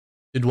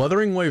Did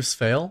Wuthering Waves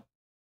fail?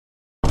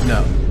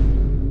 No.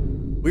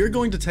 We are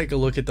going to take a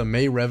look at the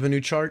May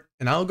revenue chart,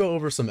 and I'll go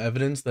over some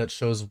evidence that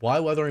shows why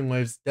Wuthering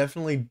Waves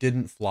definitely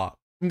didn't flop.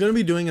 I'm going to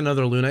be doing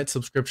another Lunite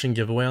subscription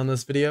giveaway on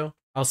this video.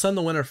 I'll send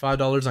the winner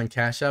 $5 on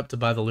Cash App to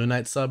buy the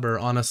Lunite sub, or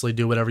honestly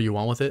do whatever you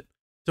want with it.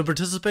 To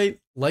participate,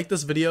 like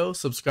this video,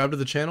 subscribe to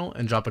the channel,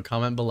 and drop a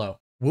comment below.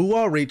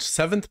 Wuwa reached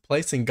 7th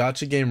place in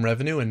gacha game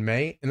revenue in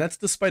May, and that's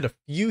despite a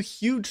few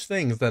huge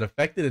things that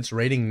affected its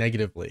rating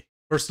negatively.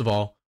 First of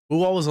all,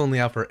 Wuwa was only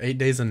out for 8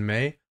 days in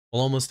May,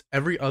 while almost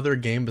every other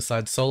game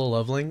besides Solo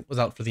Leveling was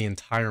out for the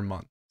entire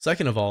month.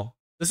 Second of all,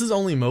 this is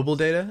only mobile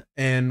data,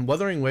 and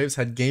Wuthering Waves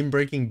had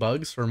game-breaking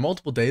bugs for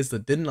multiple days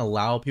that didn't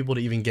allow people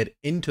to even get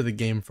into the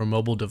game from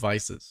mobile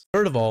devices.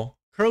 Third of all,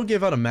 Kuro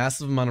gave out a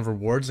massive amount of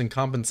rewards and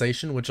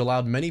compensation, which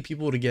allowed many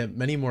people to get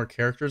many more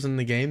characters in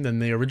the game than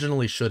they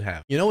originally should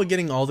have. You know what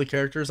getting all the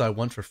characters I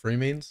want for free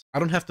means? I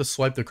don't have to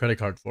swipe the credit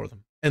card for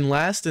them. And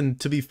last, and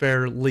to be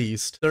fair,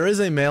 least, there is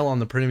a male on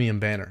the premium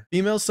banner.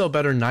 Females sell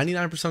better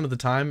 99% of the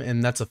time,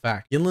 and that's a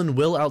fact. Yinlin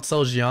will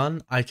outsell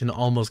Xian, I can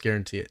almost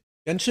guarantee it.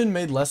 Genshin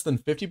made less than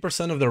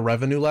 50% of their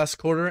revenue last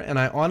quarter, and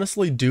I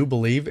honestly do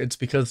believe it's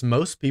because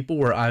most people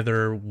were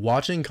either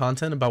watching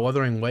content about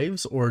Wuthering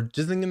Waves or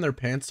jizzing in their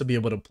pants to be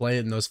able to play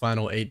it in those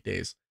final 8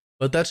 days.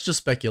 But that's just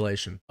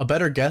speculation. A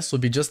better guess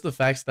would be just the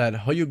fact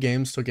that Hoyo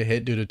Games took a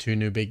hit due to 2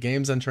 new big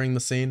games entering the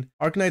scene,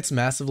 Arknights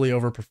massively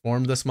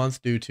overperformed this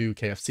month due to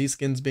KFC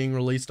skins being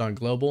released on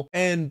Global,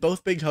 and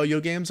both big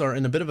Hoyo games are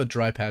in a bit of a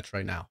dry patch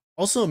right now.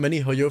 Also,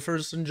 many Hoyo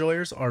first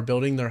enjoyers are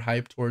building their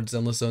hype towards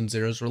Endless Zone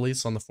Zero's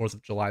release on the 4th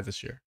of July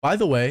this year. By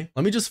the way,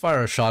 let me just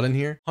fire a shot in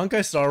here.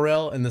 Honkai Star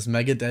Rail and this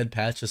mega dead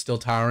patch is still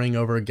towering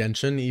over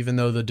Genshin, even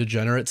though the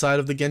degenerate side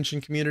of the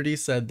Genshin community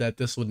said that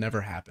this would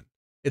never happen.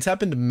 It's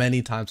happened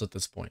many times at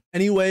this point.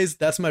 Anyways,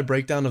 that's my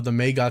breakdown of the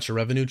May gacha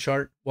revenue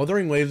chart.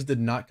 Wuthering Waves did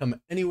not come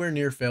anywhere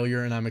near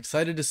failure, and I'm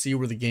excited to see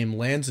where the game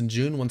lands in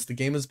June once the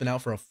game has been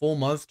out for a full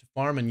month to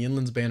farm and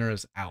Yinlin's banner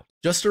is out.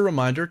 Just a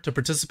reminder, to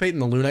participate in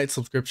the Lunite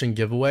subscription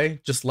giveaway,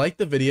 just like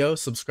the video,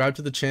 subscribe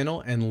to the channel,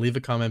 and leave a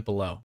comment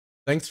below.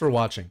 Thanks for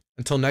watching.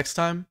 Until next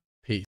time, peace.